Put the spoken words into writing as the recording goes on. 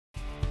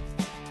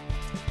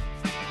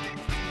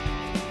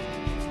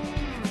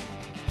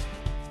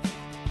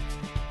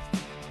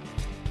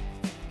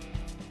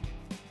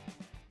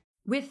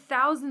With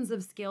thousands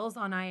of skills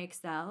on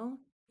IXL,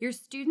 your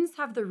students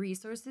have the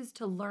resources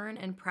to learn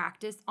and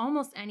practice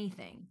almost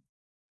anything,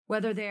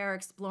 whether they are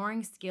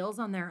exploring skills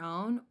on their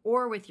own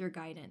or with your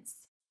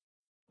guidance.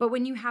 But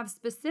when you have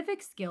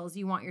specific skills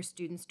you want your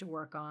students to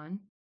work on,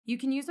 you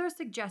can use our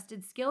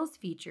suggested skills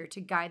feature to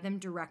guide them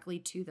directly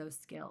to those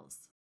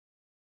skills.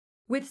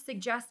 With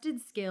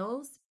suggested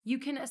skills, you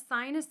can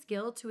assign a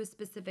skill to a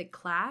specific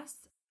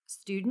class,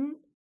 student,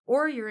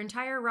 or your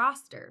entire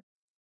roster.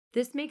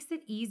 This makes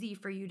it easy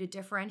for you to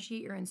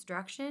differentiate your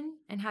instruction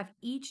and have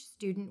each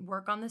student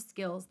work on the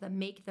skills that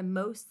make the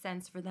most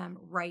sense for them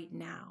right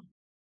now.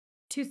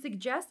 To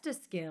suggest a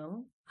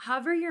skill,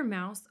 hover your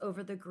mouse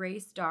over the gray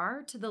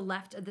star to the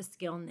left of the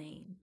skill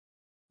name.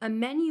 A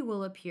menu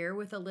will appear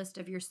with a list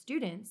of your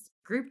students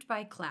grouped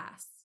by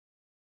class.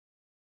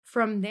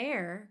 From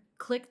there,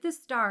 click the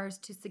stars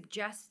to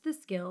suggest the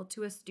skill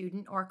to a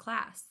student or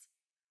class.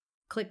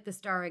 Click the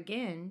star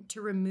again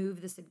to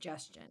remove the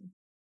suggestion.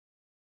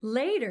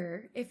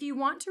 Later, if you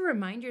want to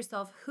remind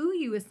yourself who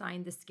you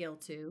assigned the skill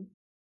to,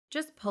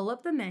 just pull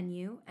up the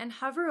menu and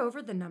hover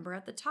over the number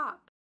at the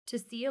top to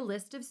see a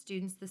list of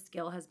students the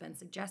skill has been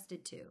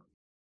suggested to.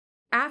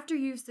 After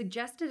you've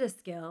suggested a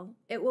skill,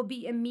 it will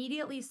be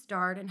immediately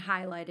starred and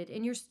highlighted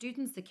in your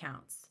students'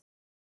 accounts.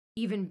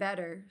 Even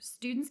better,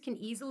 students can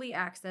easily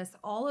access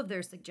all of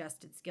their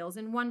suggested skills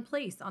in one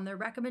place on their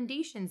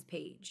recommendations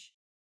page.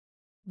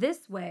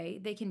 This way,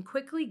 they can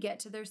quickly get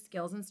to their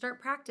skills and start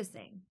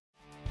practicing.